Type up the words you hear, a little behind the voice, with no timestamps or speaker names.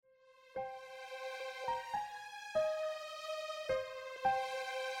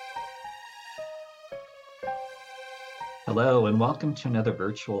Hello, and welcome to another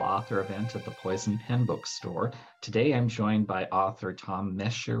virtual author event at the Poison Pen Bookstore. Today, I'm joined by author Tom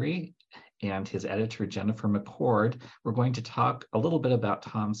Meschery and his editor, Jennifer McCord. We're going to talk a little bit about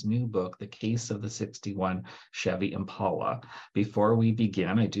Tom's new book, The Case of the 61 Chevy Impala. Before we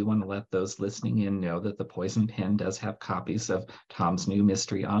begin, I do want to let those listening in know that the Poison Pen does have copies of Tom's new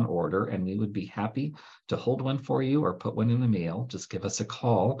mystery on order, and we would be happy to hold one for you or put one in the mail. Just give us a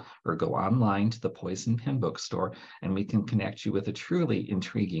call or go online to the Poison Pen Bookstore, and we can connect you with a truly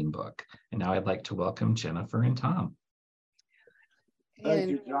intriguing book. And now I'd like to welcome Jennifer and Tom.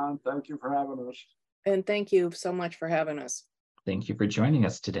 Thank you, John. Thank you for having us. And thank you so much for having us. Thank you for joining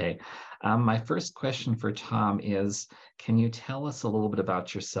us today. My first question for Tom is, can you tell us a little bit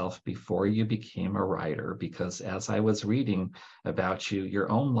about yourself before you became a writer? Because as I was reading about you,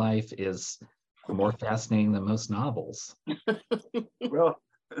 your own life is more fascinating than most novels. Well,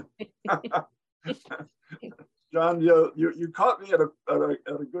 John, you caught me at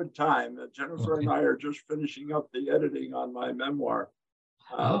a good time. Jennifer and I are just finishing up the editing on my memoir,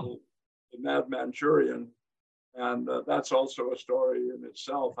 The Mad Manchurian. And that's also a story in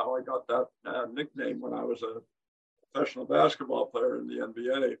itself, how I got that nickname when I was a professional basketball player in the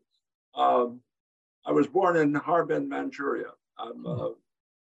NBA. I was born in Harbin, Manchuria.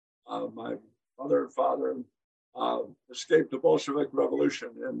 My mother and father escaped the Bolshevik Revolution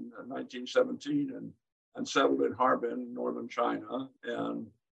in 1917 and settled in Harbin, northern China. And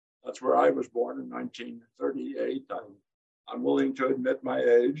that's where I was born in 1938. I'm willing to admit my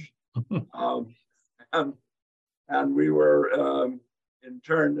age. And we were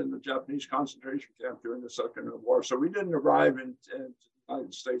interned in the Japanese concentration camp during the Second World War. So we didn't arrive in the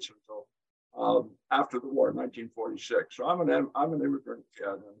United States until after the war, 1946. So I'm an immigrant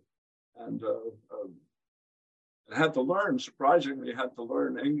kid, and had to learn, surprisingly, had to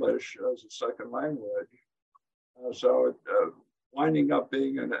learn English as a second language. So winding up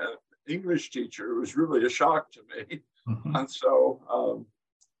being an English teacher was really a shock to me. Mm-hmm. And so,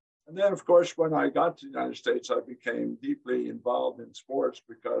 and then, of course, when I got to the United States, I became deeply involved in sports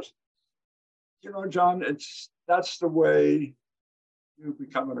because, you know, John, that's the way you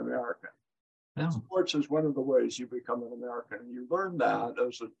become an American. Yeah. Sports is one of the ways you become an American. And you learn that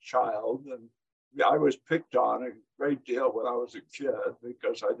as a child. And I was picked on a great deal when I was a kid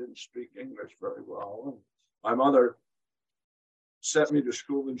because I didn't speak English very well. And my mother sent me to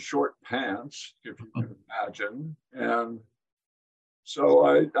school in short pants, if you can imagine. And so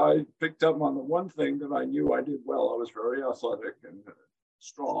I picked up on the one thing that I knew I did well. I was very athletic and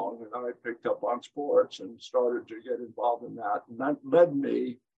strong, and I picked up on sports and started to get involved in that. And that led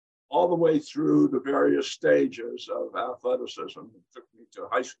me all the way through the various stages of athleticism. It took me to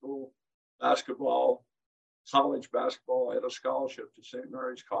high school basketball, college basketball. I had a scholarship to St.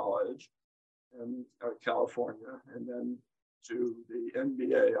 Mary's College in California, and then to the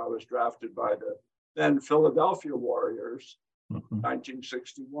NBA. I was drafted by the then Philadelphia Warriors,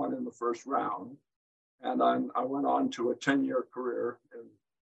 1961 in the first round. And I went on to a 10-year career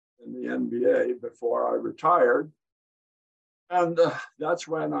in the NBA before I retired. And that's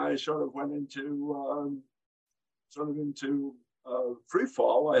when I sort of went into free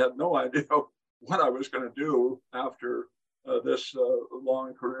fall. I had no idea what I was going to do after this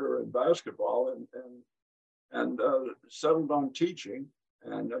long career in basketball, and settled on teaching,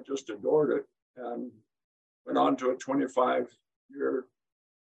 and I just adored it, and went on to a 25-year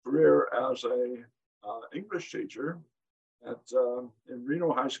career as a English teacher in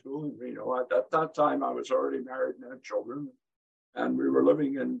Reno High School in Reno. At that time, I was already married and had children, and we were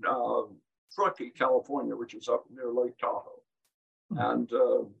living in Truckee, California, which is up near Lake Tahoe. And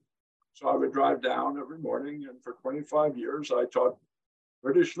so I would drive down every morning, and for 25 years, I taught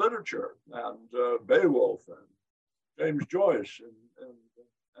British literature and Beowulf and James Joyce,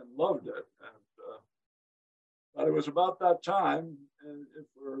 and loved it. But it was about that time, and if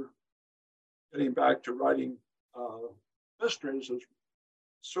we're getting back to writing mysteries, is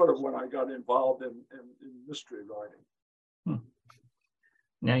sort of when I got involved in mystery writing.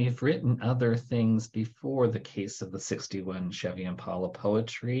 Now, you've written other things before The Case of the 61 Chevy Impala,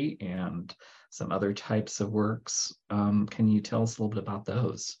 poetry and some other types of works. Can you tell us a little bit about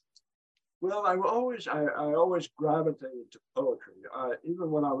those? Well, I always gravitated to poetry. Even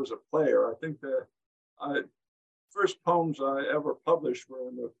when I was a player, I think the first poems I ever published were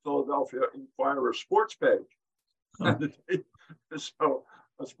in the Philadelphia Inquirer sports page. Oh. So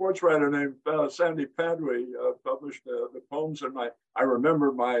a sports writer named Sandy Padway published the poems, and I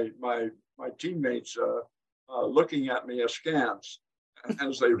remember my teammates looking at me askance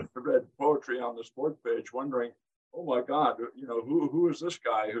as they read poetry on the sports page, wondering, oh my God, you know, who is this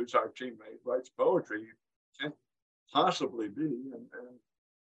guy who's our teammate, writes poetry? possibly be.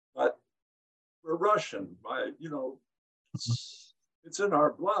 But we're Russian. It's in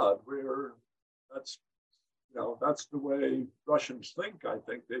our blood. That's the way Russians think. I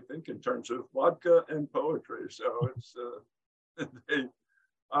think they think in terms of vodka and poetry. So it's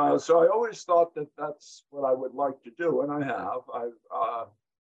so I always thought that that's what I would like to do, and I have.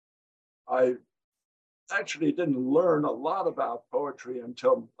 I actually didn't learn a lot about poetry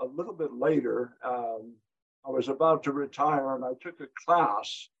until a little bit later. I was about to retire, and I took a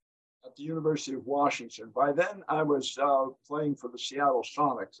class at the University of Washington. By then, I was playing for the Seattle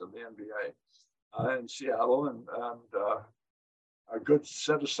Sonics of the NBA in Seattle, and a good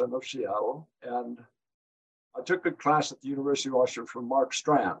citizen of Seattle. And I took a class at the University of Washington from Mark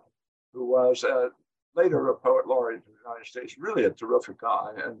Strand, who was later a poet laureate of the United States, really a terrific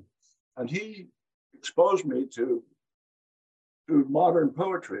guy. And he exposed me to modern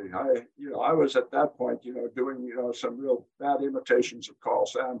poetry. I was at that point, doing, some real bad imitations of Carl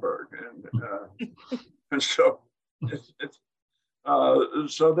Sandburg. And so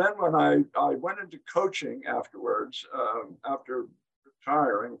so then when I went into coaching afterwards, after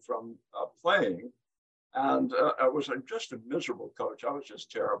retiring from playing, and I was just a miserable coach. I was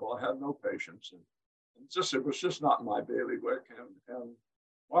just terrible. I had no patience. And it was just not my bailiwick. And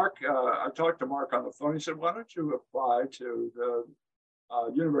Mark, I talked to Mark on the phone. He said, why don't you apply to the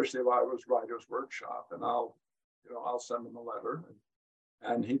University of Iowa's Writers Workshop, and I'll send him a letter.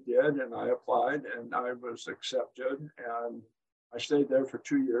 And he did, and I applied, and I was accepted. And I stayed there for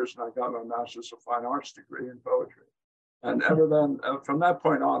 2 years, and I got my Master's of Fine Arts degree in poetry. And ever then, from that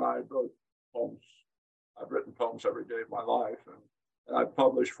point on, I wrote poems. I've written poems every day of my life, and I've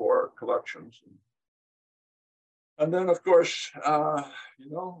published 4 collections. And then, of course,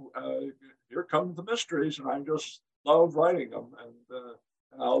 here come the mysteries, and I just love writing them, and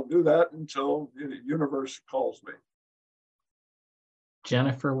I'll do that until the universe calls me.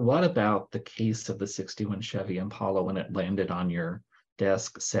 Jennifer, what about the case of the 61 Chevy Impala when it landed on your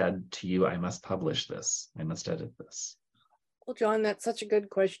desk said to you, I must publish this, I must edit this? Well, John, that's such a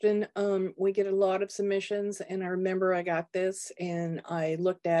good question. We get a lot of submissions, and I remember I got this and I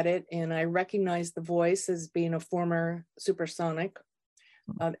looked at it and I recognized the voice as being a former Supersonic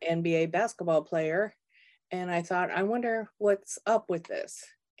NBA basketball player. And I thought, I wonder what's up with this.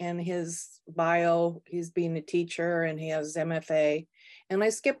 And his bio, he's being a teacher and he has MFA. And I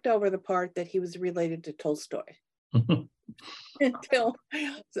skipped over the part that he was related to Tolstoy. Until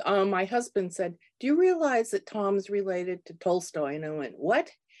my husband said, do you realize that Tom's related to Tolstoy? And I went,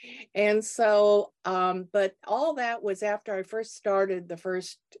 what? And so, but all that was after I first started the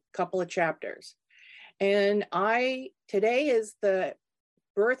first couple of chapters. And today is the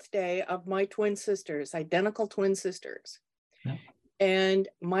birthday of my twin sisters, identical twin sisters. Yeah. And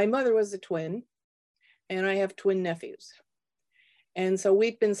my mother was a twin, and I have twin nephews. And so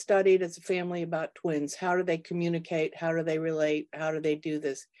we've been studied as a family about twins. How do they communicate? How do they relate? How do they do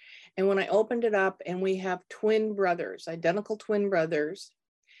this? And when I opened it up, and we have twin brothers, identical twin brothers,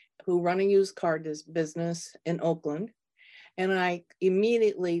 who run a used car business in Oakland. And I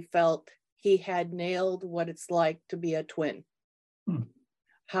immediately felt he had nailed what it's like to be a twin.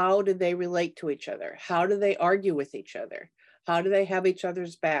 How do they relate to each other? How do they argue with each other? How do they have each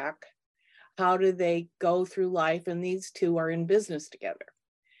other's back? How do they go through life? And these two are in business together,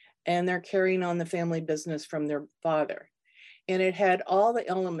 and they're carrying on the family business from their father. And it had all the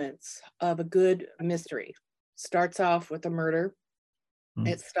elements of a good mystery. Starts off with a murder.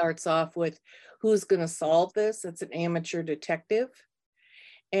 It starts off with who's going to solve this. It's an amateur detective.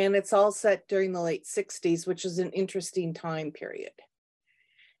 And it's all set during the late 60s, which is an interesting time period.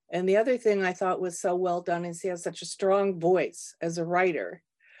 And the other thing I thought was so well done is he has such a strong voice as a writer,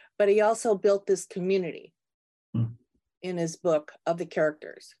 but he also built this community in his book of the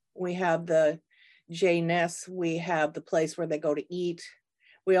characters. We have the J Ness, we have the place where they go to eat.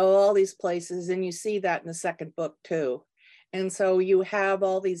 We have all these places, and you see that in the second book too. And so you have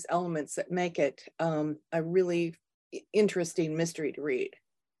all these elements that make it a really interesting mystery to read.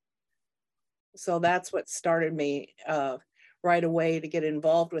 So that's what started me right away to get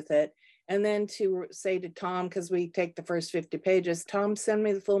involved with it. And then to say to Tom, because we take the first 50 pages, Tom, send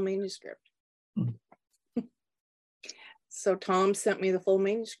me the full manuscript. So Tom sent me the full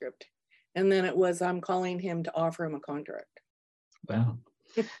manuscript. And then it was, I'm calling him to offer him a contract. Wow.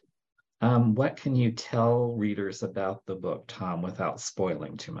 What can you tell readers about the book, Tom, without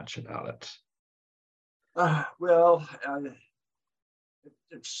spoiling too much about it?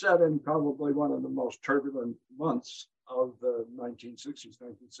 It's set in probably one of the most turbulent months of the 1960s,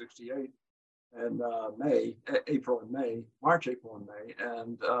 1968, and March, April, and May.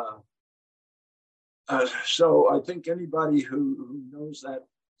 And So I think anybody who knows that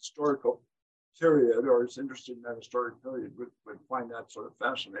historical period or is interested in that historic period would find that sort of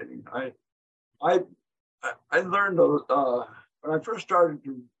fascinating. I learned when I first started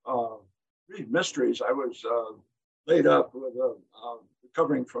to read mysteries. I was laid up with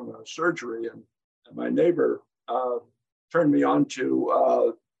recovering from a surgery, and my neighbor turned me on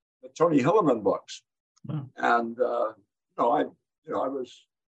to the Tony Hillerman books, and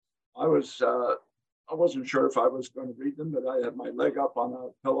I wasn't sure if I was going to read them, but I had my leg up on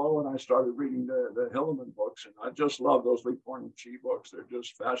a pillow and I started reading the Hillerman books, and I just love those Lee Pornichi books. They're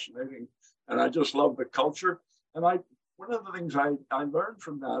just fascinating, and I just love the culture. And one of the things I learned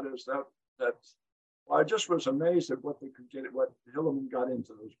from that is that well, I just was amazed at what they could get, what Hillerman got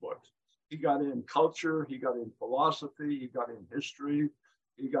into those books. He got in culture, he got in philosophy, he got in history,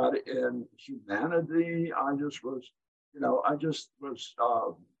 he got in humanity. I just was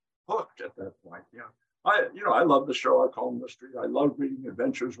hooked at that point. Yeah, I love the Sherlock Holmes mystery. I loved reading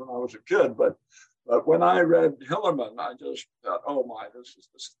adventures when I was a kid, but when I read Hillerman, I just thought, oh my,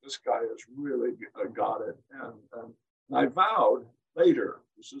 this guy has really got it. And I vowed later,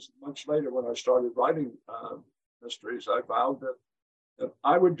 this is much later when I started writing mysteries, I vowed that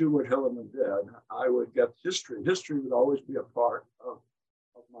I would do what Hillerman did. I would get history. History would always be a part of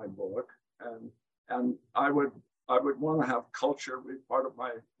my book, and I would want to have culture be part of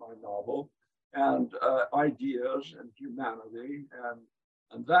my novel, and ideas and humanity,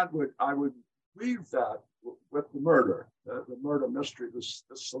 and I would weave that with the murder mystery, this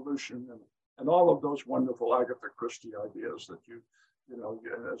solution, and all of those wonderful Agatha Christie ideas that you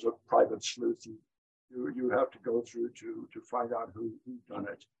as a private sleuth you have to go through to find out who done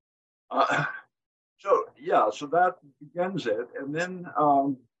it. So that begins it, and then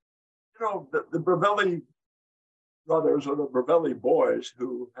the Brevelli brothers, or the Brevelli boys,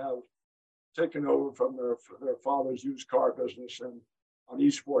 who have taken over from their father's used car business on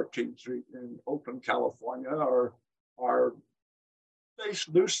East 14th Street in Oakland, California, are based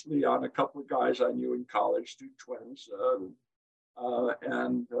loosely on a couple of guys I knew in college, two twins,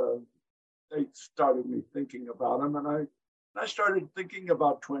 and they started me thinking about them, and I started thinking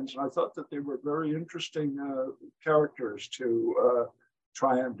about twins, and I thought that they were very interesting characters to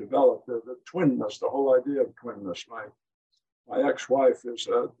try and develop the twinness, the whole idea of twinness. My ex-wife is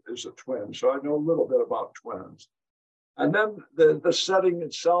a twin, so I know a little bit about twins. And then the setting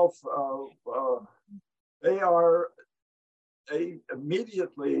itself, they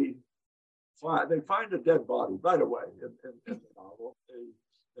immediately find a dead body right away in the novel.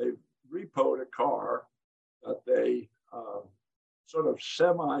 They repoed a car that they sort of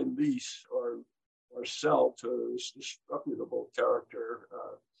semi-lease or sell to this disreputable character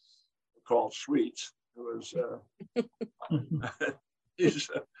called Sweets, who is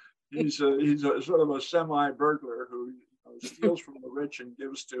he's a sort of a semi-burglar who steals from the rich and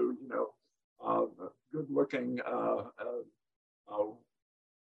gives to good-looking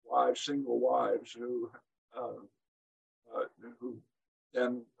single wives who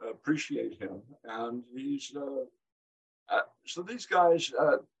then appreciate him. And he's so these guys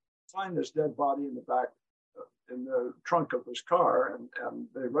find this dead body in the back, in the trunk of his car, and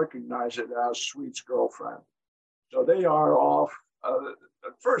they recognize it as Sweet's girlfriend. So they are off.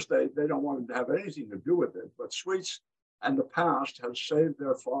 At first, they don't want to have anything to do with it, but Sweets and the past have saved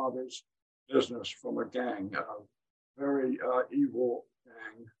their father's business from a gang, a very evil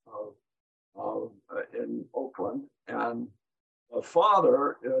gang in Oakland. And the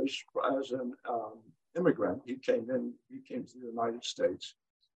father is, as an immigrant, he came to the United States.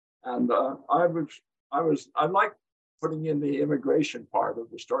 And I like putting in the immigration part of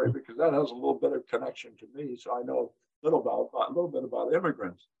the story because that has a little bit of connection to me. So I know a little bit about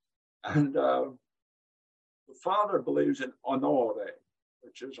immigrants. And the father believes in onore,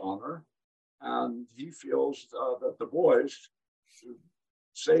 which is honor. And he feels that the boys, to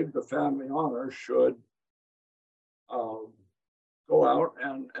save the family honor, should go out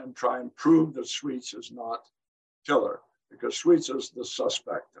and try and prove that Sweets is not killer, because Sweets is the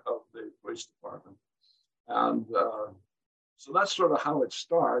suspect of the police department. And so that's sort of how it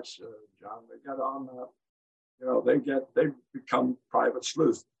starts, John. They get on they become private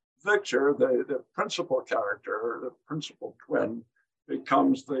sleuths. Victor, the principal character, the principal twin,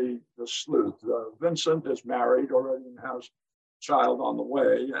 becomes the sleuth. Vincent is married already and has a child on the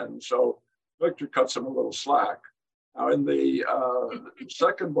way, and so Victor cuts him a little slack. Now, in the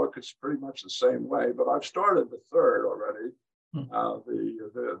second book, it's pretty much the same way, but I've started the third already.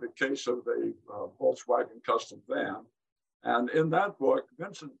 The case of the Volkswagen custom van, and in that book,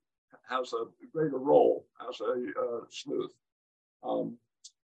 Vincent has a greater role as a sleuth.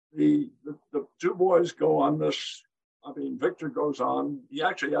 the two boys go on this. I mean, Victor goes on. He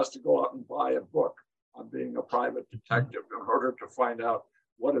actually has to go out and buy a book on being a private detective in order to find out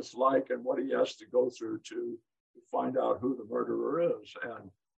what it's like and what he has to go through to find out who the murderer is. And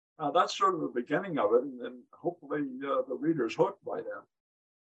that's sort of the beginning of it. And then hopefully the reader's hooked by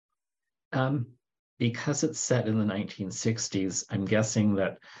then. Because it's set in the 1960s, I'm guessing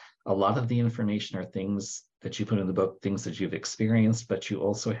that a lot of the information are things that you put in the book, things that you've experienced, but you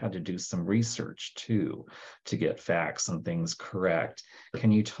also had to do some research too to get facts and things correct.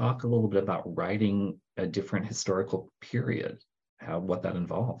 Can you talk a little bit about writing a different historical period, what that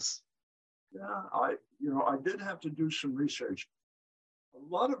involves? Yeah, I did have to do some research. A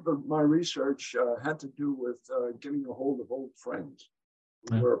lot of my research had to do with getting a hold of old friends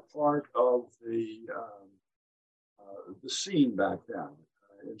who were part of the scene back then.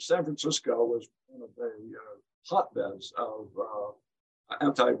 In San Francisco was one of the hotbeds of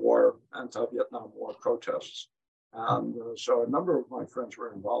anti-war, anti-Vietnam War protests. And so a number of my friends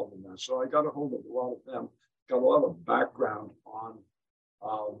were involved in that. So I got a hold of a lot of them, got a lot of background on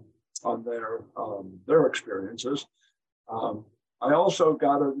their experiences. I also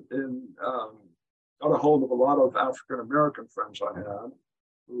got a hold of a lot of African-American friends I had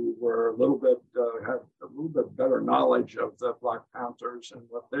who were had a little bit better knowledge of the Black Panthers and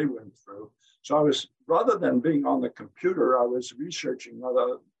what they went through. So I was, rather than being on the computer, I was researching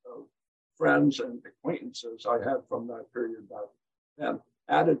other friends and acquaintances I had from that period back then.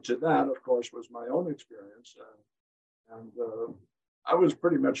 Added to that, of course, was my own experience. And I was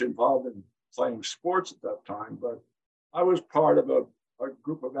pretty much involved in playing sports at that time, but I was part of a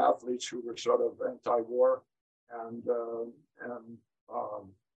group of athletes who were sort of anti-war, and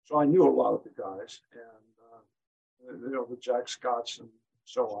so I knew a lot of the guys, and the Jack Scotts and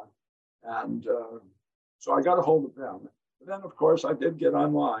so on, and so I got a hold of them. But then, of course, I did get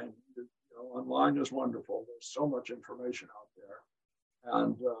online. Online is wonderful. There's so much information out there,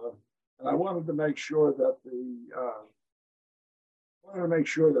 and I wanted to make sure that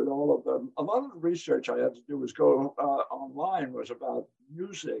a lot of the research I had to do was go online was about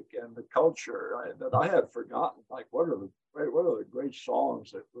music and the culture that I had forgotten. Like, what are the great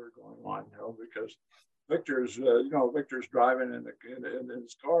songs that were going on, because Victor's driving in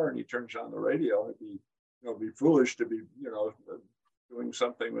his car and he turns on the radio. It'd be foolish to be, doing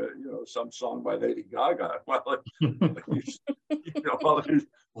something with, some song by Lady Gaga while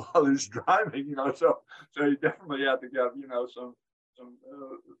he's driving, so he definitely had to get,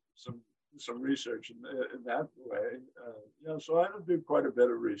 some research in that way. So I had to do quite a bit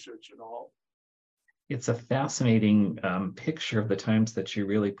of research and all. It's a fascinating picture of the times that you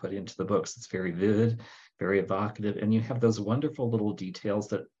really put into the books. It's very vivid, very evocative, and you have those wonderful little details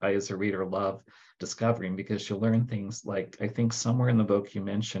that I, as a reader, love discovering, because you learn things like, I think somewhere in the book you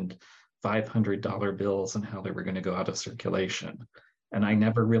mentioned $500 bills and how they were going to go out of circulation. And I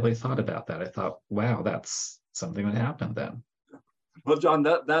never really thought about that. I thought, wow, that's something that happened then. Well, John,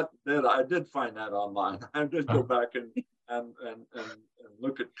 that I did find that online. I did go back and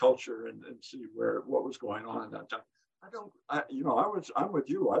look at culture and see what was going on at that time. I'm with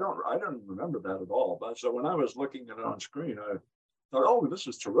you. I don't remember that at all. But so when I was looking at it on screen, I thought, oh, this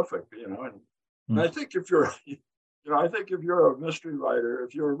is terrific, and I think if you're, if you're a mystery writer,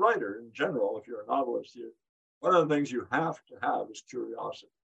 if you're a writer in general, if you're a novelist, one of the things you have to have is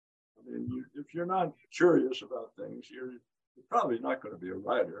curiosity. I mean, if you're not curious about things, you're probably not going to be a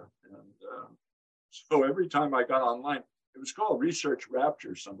writer. And so every time I got online, it was called Research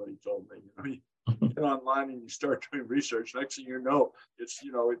Rapture, somebody told me. You get online and you start doing research. Next thing you know,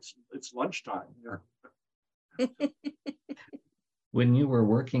 it's lunchtime. When you were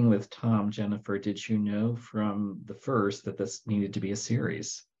working with Tom, Jennifer, did you know from the first that this needed to be a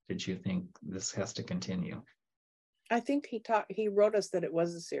series? Did you think this has to continue? I think he wrote us that it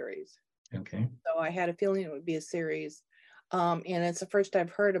was a series. Okay. So I had a feeling it would be a series. And it's the first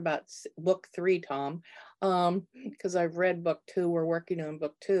I've heard about book 3, Tom, because I've read book 2. We're working on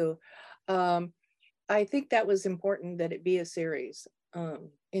book 2. I think that was important that it be a series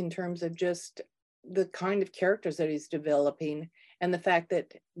in terms of just the kind of characters that he's developing, and the fact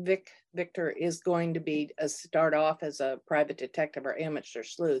that Victor is going to be start off as a private detective or amateur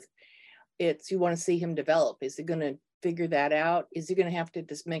sleuth. You want to see him develop. Is he going to figure that out? Is he going to have to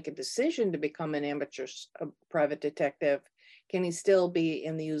just make a decision to become an amateur private detective? Can he still be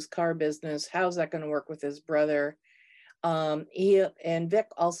in the used car business? How's that going to work with his brother? Vic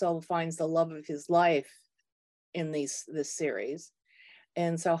also finds the love of his life in this series.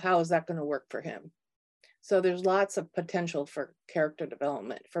 And so how is that going to work for him? So there's lots of potential for character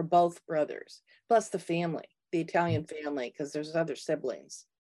development for both brothers, plus the family, the Italian family, because there's other siblings.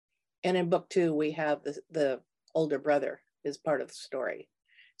 And in book 2, we have the older brother is part of the story.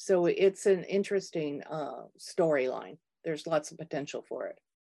 So it's an interesting storyline. There's lots of potential for it.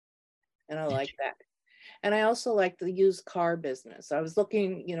 And I like that. And I also like the used car business. I was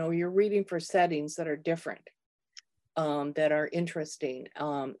looking, you're reading for settings that are different, that are interesting.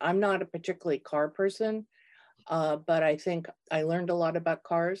 I'm not a particularly car person, but I think I learned a lot about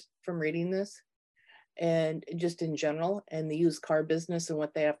cars from reading this, and just in general, and the used car business and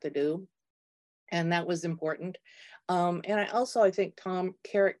what they have to do. And that was important. And I think Tom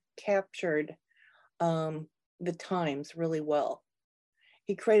captured the times really well.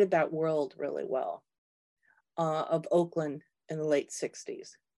 He created that world really well, of Oakland in the late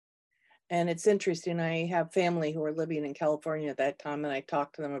 60s. And it's interesting, I have family who were living in California at that time, and I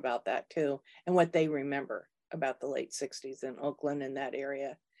talked to them about that too, and what they remember about the late 60s in Oakland and that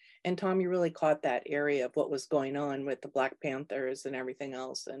area. And Tom, you really caught that area of what was going on with the Black Panthers and everything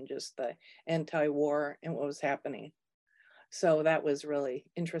else, and just the anti-war and what was happening. So that was really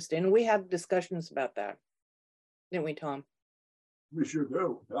interesting. And we had discussions about that, didn't we, Tom? We sure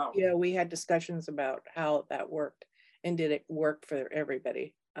do. Yeah, we had discussions about how that worked, and did it work for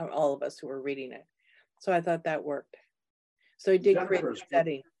everybody, all of us who were reading it. So I thought that worked. So it did create a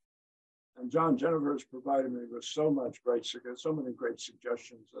setting. And John, Jennifer has provided me with so many great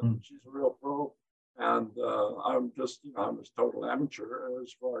suggestions. And she's a real pro. And I'm a total amateur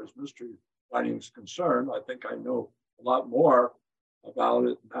as far as mystery writing is concerned. I think I know a lot more about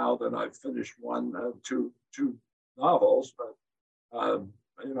it now than I've finished two novels. But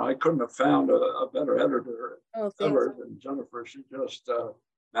I couldn't have found a better editor ever than Jennifer. She just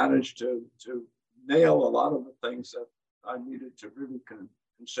managed to nail a lot of the things that I needed to really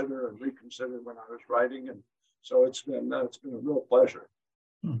consider and reconsider when I was writing, and so it's been a real pleasure.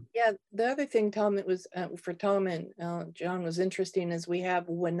 Yeah, the other thing, Tom, that was for Tom and John was interesting is we have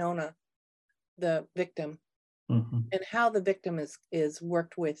Winona, the victim, and how the victim is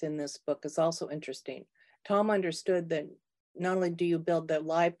worked with in this book is also interesting. Tom understood that not only do you build the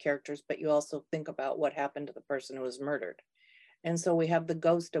live characters, but you also think about what happened to the person who was murdered. And so we have the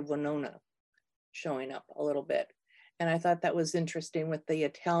ghost of Winona showing up a little bit. And I thought that was interesting with the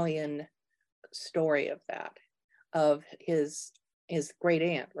Italian story of that, of his great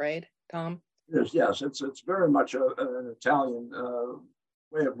aunt, right, Tom? Yes, it's very much an Italian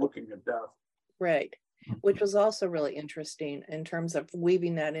way of looking at death. Right, which was also really interesting in terms of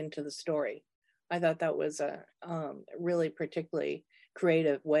weaving that into the story. I thought that was a really particularly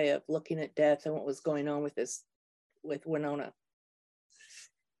creative way of looking at death and what was going on with Winona.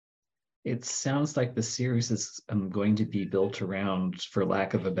 It sounds like the series is going to be built around, for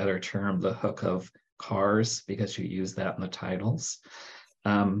lack of a better term, the hook of cars, because you use that in the titles.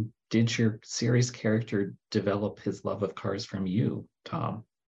 Did your series character develop his love of cars from you, Tom?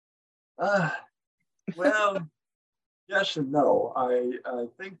 Well, yes and no. I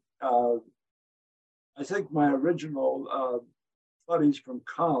think my original buddies from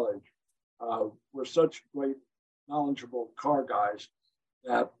college were such great, knowledgeable car guys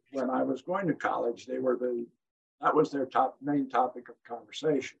that when I was going to college, that was their main topic of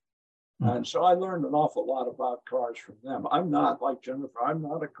conversation. And so I learned an awful lot about cars from them. I'm not like Jennifer, I'm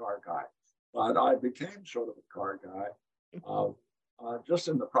not a car guy, but I became sort of a car guy just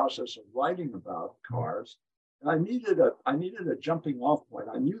in the process of writing about cars. And I needed a jumping off point.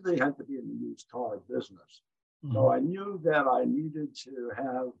 I knew they had to be in the used car business. So I knew that I needed to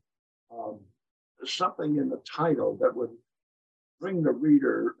have something in the title that would bring the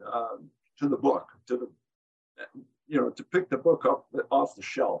reader to the book, to pick the book up off the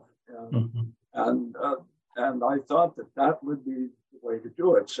shelf, and I thought that would be the way to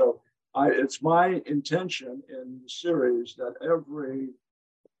do it. So it's my intention in the series that every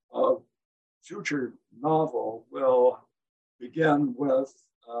future novel will begin with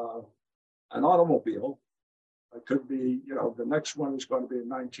an automobile. It could be, the next one is going to be a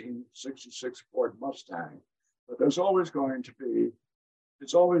 1966 Ford Mustang. But there's always going to be,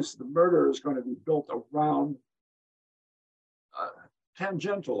 the murder is going to be built around,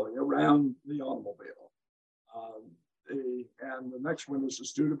 tangentially around the automobile. And the next one is the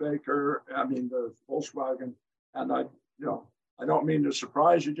Studebaker, the Volkswagen. And I don't mean to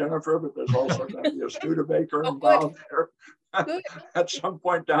surprise you, Jennifer, but there's also going to be a Studebaker involved there at some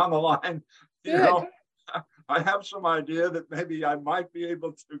point down the line. I have some idea that maybe I might be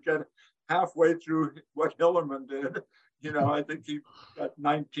able to get halfway through what Hillerman did. I think he got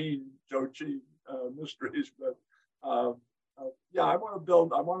 19 Jochi mysteries, but I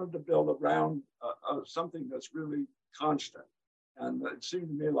wanted to build around something that's really constant. And it seemed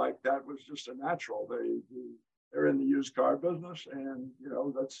to me like that was just a natural. They're in the used car business, and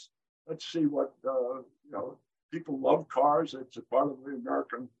let's see what, people love cars. It's a part of the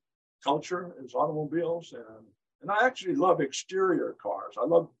American culture is automobiles. And I actually love exterior cars.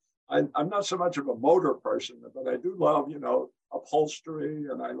 I'm not so much of a motor person, but I do love, upholstery,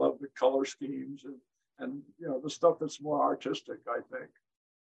 and I love the color schemes and the stuff that's more artistic, I think.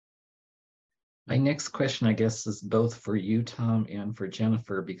 My next question, I guess, is both for you, Tom, and for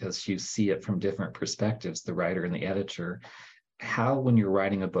Jennifer, because you see it from different perspectives, the writer and the editor. How, when you're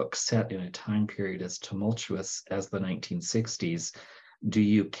writing a book set in a time period as tumultuous as the 1960s, do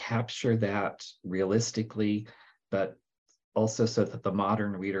you capture that realistically, but also so that the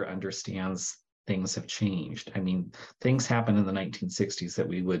modern reader understands things have changed? I mean, things happen in the 1960s that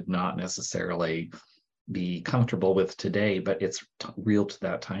we would not necessarily be comfortable with today, but it's real to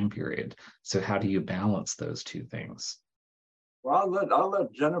that time period. So how do you balance those two things? Well, I'll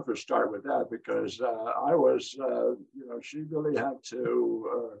let Jennifer start with that, because I was, she really had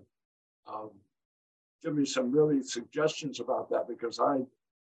to give me some really suggestions about that, because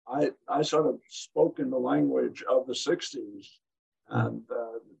I sort of spoke in the language of the 60s, and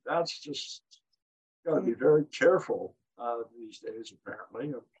that's just got to be very careful these days,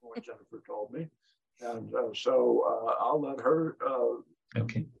 apparently, of what Jennifer told me. And so I'll let her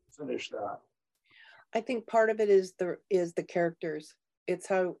finish that. I think part of it is the characters. It's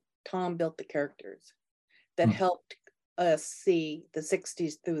how Tom built the characters that helped us see the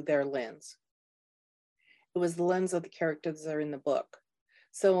 60s through their lens. It was the lens of the characters that are in the book.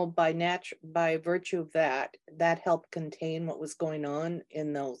 So by virtue of that helped contain what was going on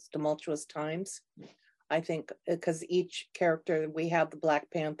in those tumultuous times. I think because each character, we have the Black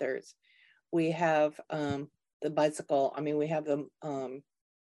Panthers, we have the bicycle. I mean, we have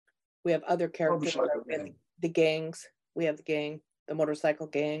other characters, the gangs. We have the gang, the motorcycle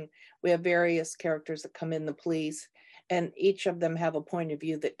gang. We have various characters that come in, the police, and each of them have a point of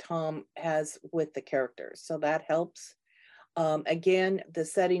view that Tom has with the characters. So that helps. Again, the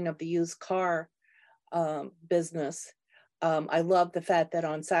setting of the used car business. I love the fact that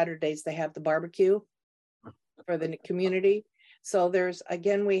on Saturdays they have the barbecue for the community. So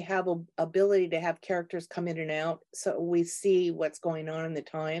we have a ability to have characters come in and out, so we see what's going on in the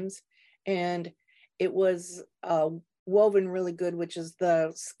times. And it was woven really good, which is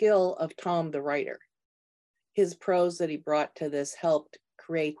the skill of Tom, the writer. His prose that he brought to this helped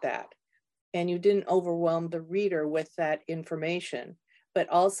create that. And you didn't overwhelm the reader with that information, but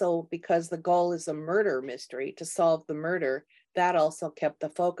also because the goal is a murder mystery, to solve the murder, that also kept the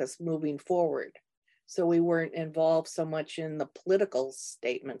focus moving forward. So we weren't involved so much in the political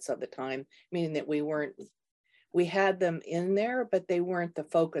statements of the time, meaning that we had them in there, but they weren't the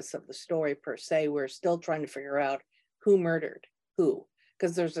focus of the story per se. We're still trying to figure out who murdered who,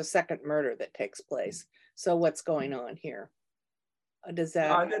 because there's a second murder that takes place. So what's going on here? Does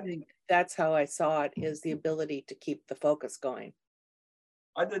that, I think that's how I saw it, is the ability to keep the focus going.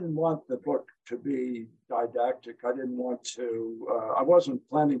 I didn't want the book to be didactic. I didn't want to, I wasn't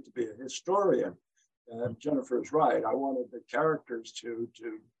planning to be a historian. Jennifer's right. I wanted the characters to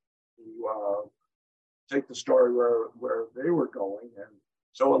take the story where they were going, and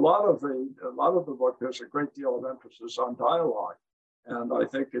so a lot of the book, there's a great deal of emphasis on dialogue, and I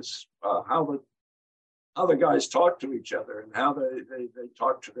think it's how the guys talk to each other, and how they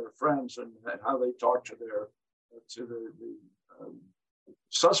talk to their friends, and how they talk to the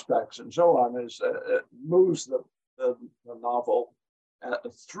suspects and so on, is it moves the novel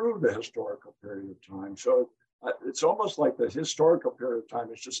through the historical period of time. So it's almost like the historical period of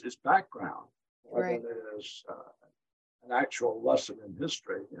time is just its background, right, than it is an actual lesson in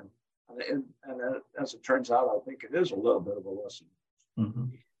history. And as it turns out, I think it is a little bit of a lesson. Mm-hmm.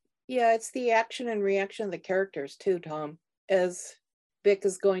 Yeah, it's the action and reaction of the characters too, Tom. As Vic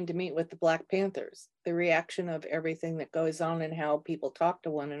is going to meet with the Black Panthers, the reaction of everything that goes on and how people talk to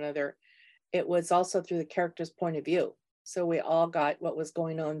one another, it was also through the character's point of view. So we all got what was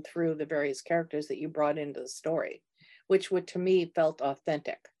going on through the various characters that you brought into the story, which would, to me, felt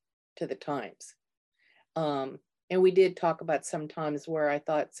authentic to the times. And we did talk about some times where I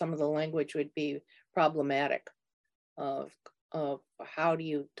thought some of the language would be problematic of how do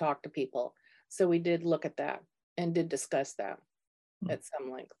you talk to people. So we did look at that and did discuss that at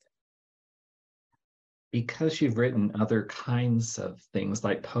some length. Because you've written other kinds of things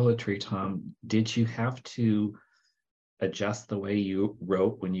like poetry, Tom, did you have to adjust the way you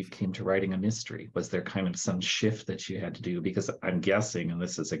wrote when you came to writing a mystery? Was there kind of some shift that you had to do? Because I'm guessing, and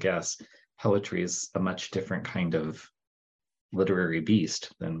this is a guess, poetry is a much different kind of literary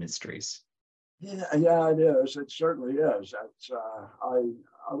beast than mysteries. Yeah, it is. It certainly is. It's,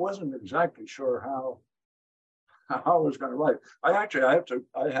 I wasn't exactly sure how I was going to write. I have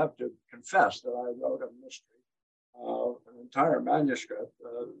to confess that I wrote a mystery, an entire manuscript,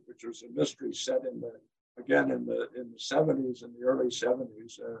 which was a mystery set in the 70s, in the early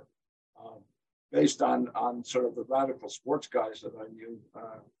 70s, based on sort of the radical sports guys that I knew.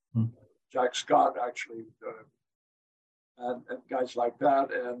 Jack Scott, actually, and guys like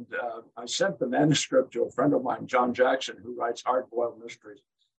that. And I sent the manuscript to a friend of mine, John Jackson, who writes hard-boiled mysteries.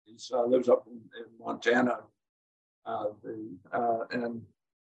 He lives up in Montana.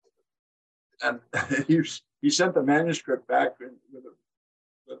 And he sent the manuscript back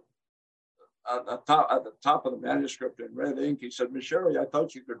at the top of the manuscript in red ink. He said, "Miss Sherry, I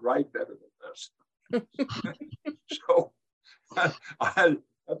thought you could write better than this." So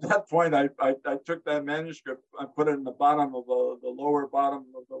at that point, I took that manuscript, I put it in the bottom of the lower bottom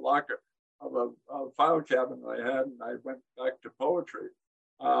of the locker of a file cabinet I had, and I went back to poetry.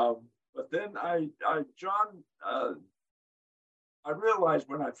 But then I realized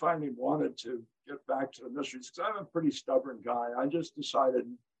when I finally wanted to get back to the mysteries, because I'm a pretty stubborn guy, I just decided,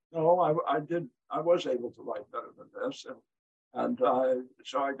 no, I was able to write better than this.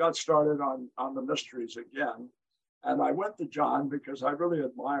 So I got started on the mysteries again. And I went to John because I really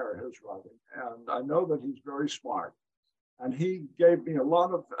admire his writing. And I know that he's very smart. And he gave me a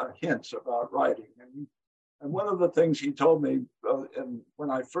lot of hints about writing. And one of the things he told me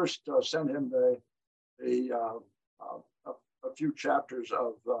when I first sent him a few chapters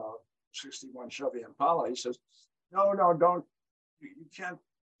of 61 Chevy Impala, he says, no, don't, you can't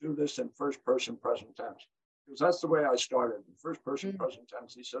do this in first person present tense. Because that's the way I started, in first person present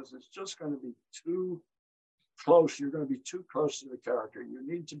tense. He says, it's just going to be too close. You're going to be too close to the character. You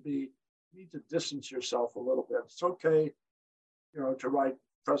need to distance yourself a little bit. It's okay, to write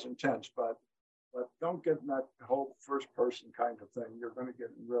present tense, but don't get in that whole first person kind of thing. You're going to get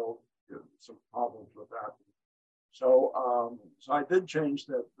in some problems with that. So I did change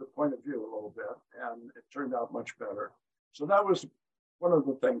the point of view a little bit, and it turned out much better. So that was one of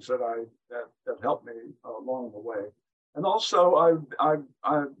the things that helped me along the way. And also, I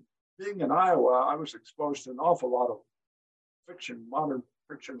being in Iowa, I was exposed to an awful lot of modern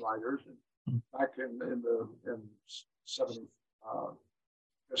fiction writers. And back in 70, I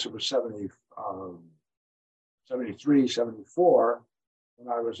guess it was 73, 74, when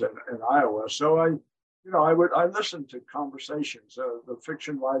I was in Iowa. So I listened to conversations. The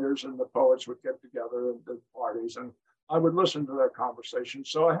fiction writers and the poets would get together at the parties, and I would listen to their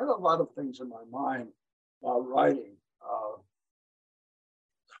conversations. So I had a lot of things in my mind while writing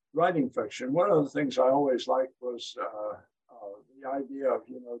fiction. One of the things I always liked was the idea of,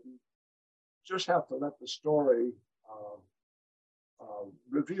 you just have to let the story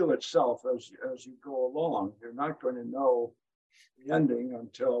reveal itself as you go along. You're not going to know the ending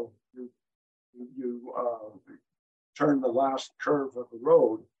until you turn the last curve of the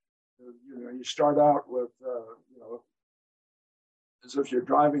road. You start out with, as if you're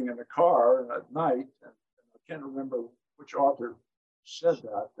driving in a car at night. And I can't remember which author said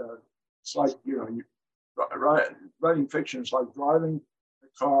that. It's like, writing fiction is like driving a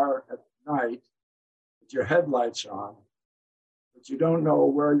car at night with your headlights on, but you don't know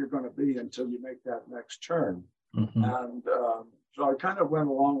where you're going to be until you make that next turn. Mm-hmm. And so I kind of went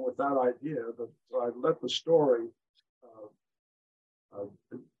along with that idea, but I let the story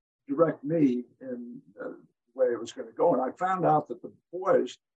direct me in the way it was going to go. And I found out that the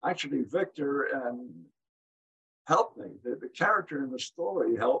boys, actually Victor and helped me. The character in the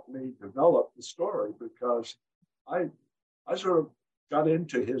story helped me develop the story, because I sort of got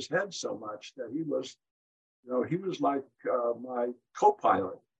into his head so much that he was like my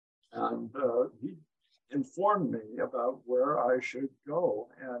co-pilot, and he informed me about where I should go.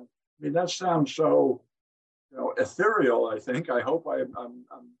 And I mean, that sounds so, ethereal. I think. I hope I'm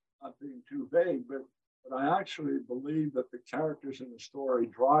not being too vague, but I actually believe that the characters in the story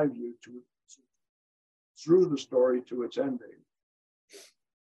drive you through the story to its ending.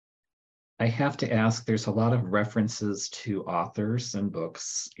 I have to ask, there's a lot of references to authors and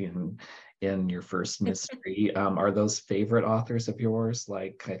books in your first mystery. Are those favorite authors of yours?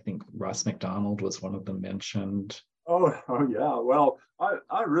 Like, I think Ross Macdonald was one of them mentioned. Oh yeah. Well,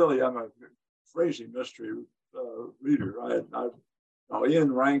 I really am a crazy mystery reader.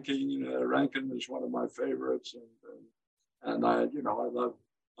 Ian Rankin. Rankin is one of my favorites, and I love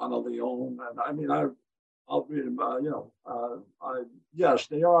Anna Leon, and I mean I'll read them. Yes,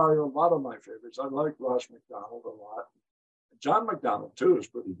 they are a lot of my favorites. I like Ross Macdonald a lot. John McDonald too is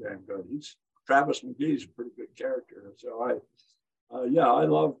pretty damn good. Travis McGee's a pretty good character. So I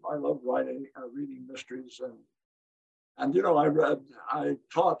love reading mysteries, and I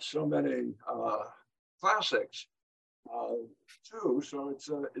taught so many classics too. So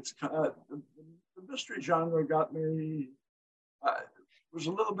it's kind of the mystery genre got me. Was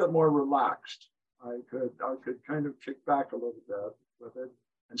a little bit more relaxed. I could kind of kick back a little bit with it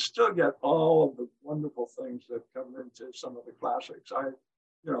and still get all of the wonderful things that come into some of the classics.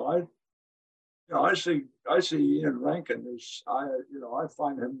 I see Ian Rankin as I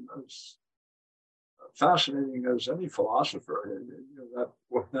find him as fascinating as any philosopher.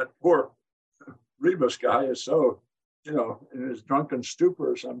 That poor Rebus guy is so, in his drunken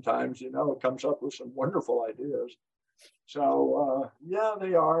stupor sometimes, comes up with some wonderful ideas. So yeah,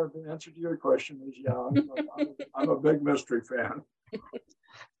 they are. The answer to your question is yeah. I'm a big mystery fan.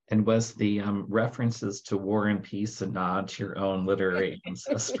 And was the references to War and Peace a nod to your own literary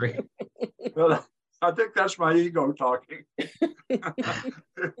ancestry? Well, I think that's my ego talking. He's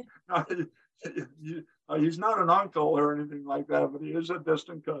not an uncle or anything like that, but he is a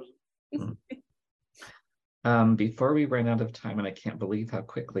distant cousin. Before we run out of time, and I can't believe how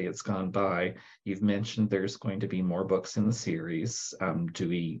quickly it's gone by, you've mentioned there's going to be more books in the series. Do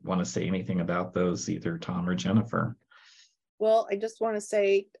we want to say anything about those, either Tom or Jennifer? Well, I just want to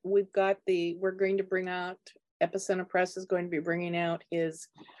say we're going to bring out, Epicenter Press is going to be bringing out his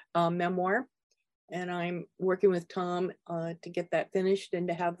memoir. And I'm working with Tom to get that finished and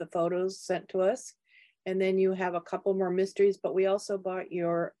to have the photos sent to us. And then you have a couple more mysteries, but we also bought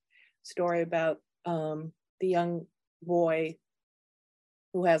your story about the young boy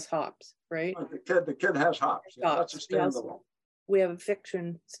who has hops, right? The kid has hops. That's a standalone. We have a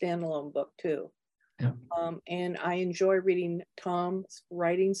fiction standalone book too. Yeah. And I enjoy reading Tom's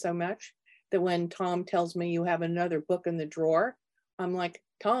writing so much that when Tom tells me you have another book in the drawer, I'm like,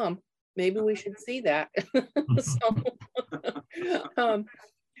 Tom, maybe we should see that.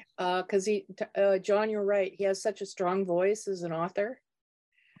 Because John, you're right. He has such a strong voice as an author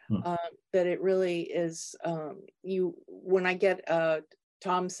that it really is. When I get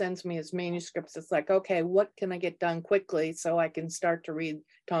Tom sends me his manuscripts, it's like, okay, what can I get done quickly so I can start to read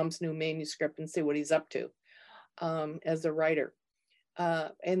Tom's new manuscript and see what he's up to as a writer.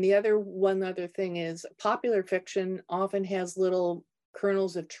 And one other thing is popular fiction often has little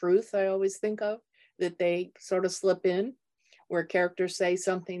kernels of truth, I always think of, that they sort of slip in, where characters say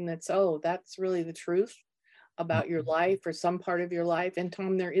something that's really the truth about your life or some part of your life. And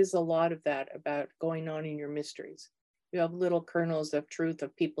Tom, there is a lot of that about going on in your mysteries. You have little kernels of truth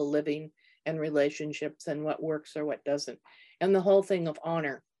of people living and relationships and what works or what doesn't. And the whole thing of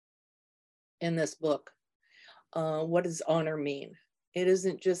honor in this book. What does honor mean? It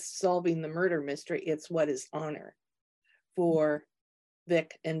isn't just solving the murder mystery, it's what is honor for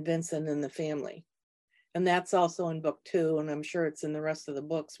Vic and Vincent and the family. And that's also in book 2, and I'm sure it's in the rest of the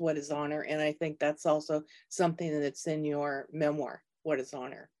books, what is honor? And I think that's also something that's in your memoir, what is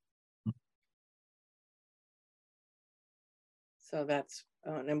honor? So that's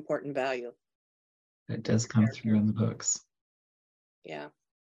an important value. It does come through in the books. Yeah.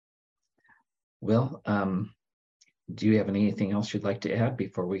 Well, do you have anything else you'd like to add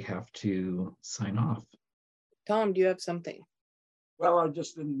before we have to sign off? Tom, do you have something? Well, I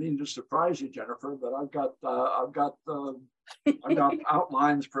just didn't mean to surprise you, Jennifer, but I've got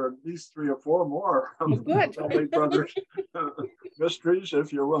outlines for at least 3 or 4 more of the Bellamy Brothers mysteries,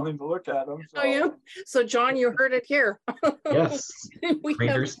 if you're willing to look at them. So. Oh, yeah. So, John, you heard it here. Yes.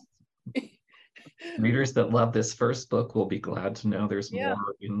 Readers that love this first book will be glad to know there's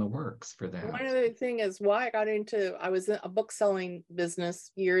more in the works for that. One other thing is why I was in a book selling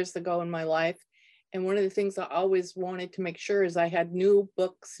business years ago in my life. And one of the things I always wanted to make sure is I had new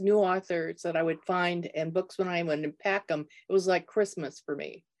books, new authors that I would find, and books when I went and pack them. It was like Christmas for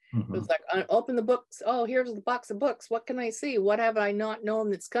me. Mm-hmm. It was like, I open the books. Oh, here's the box of books. What can I see? What have I not known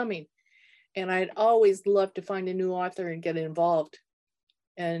that's coming? And I'd always love to find a new author and get involved.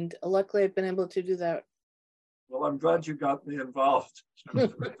 And luckily, I've been able to do that. Well, I'm glad you got me involved.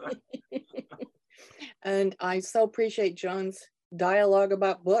 And I so appreciate John's dialogue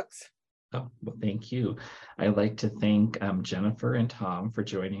about books. Oh, well, thank you. I'd like to thank Jennifer and Tom for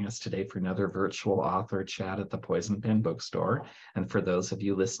joining us today for another virtual author chat at the Poison Pen Bookstore. And for those of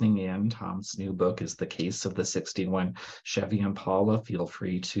you listening in, Tom's new book is The Case of the 61 Chevy Impala. Feel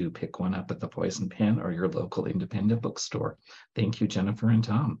free to pick one up at the Poison Pen or your local independent bookstore. Thank you, Jennifer and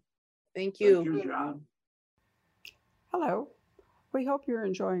Tom. Thank you. Thank you, John. Hello. We hope you're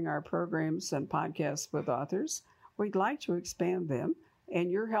enjoying our programs and podcasts with authors. We'd like to expand them, and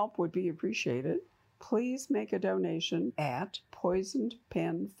your help would be appreciated. Please make a donation at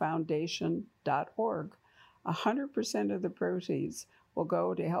poisonedpenfoundation.org. 100% of the proceeds will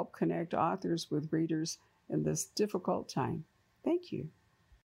go to help connect authors with readers in this difficult time. Thank you.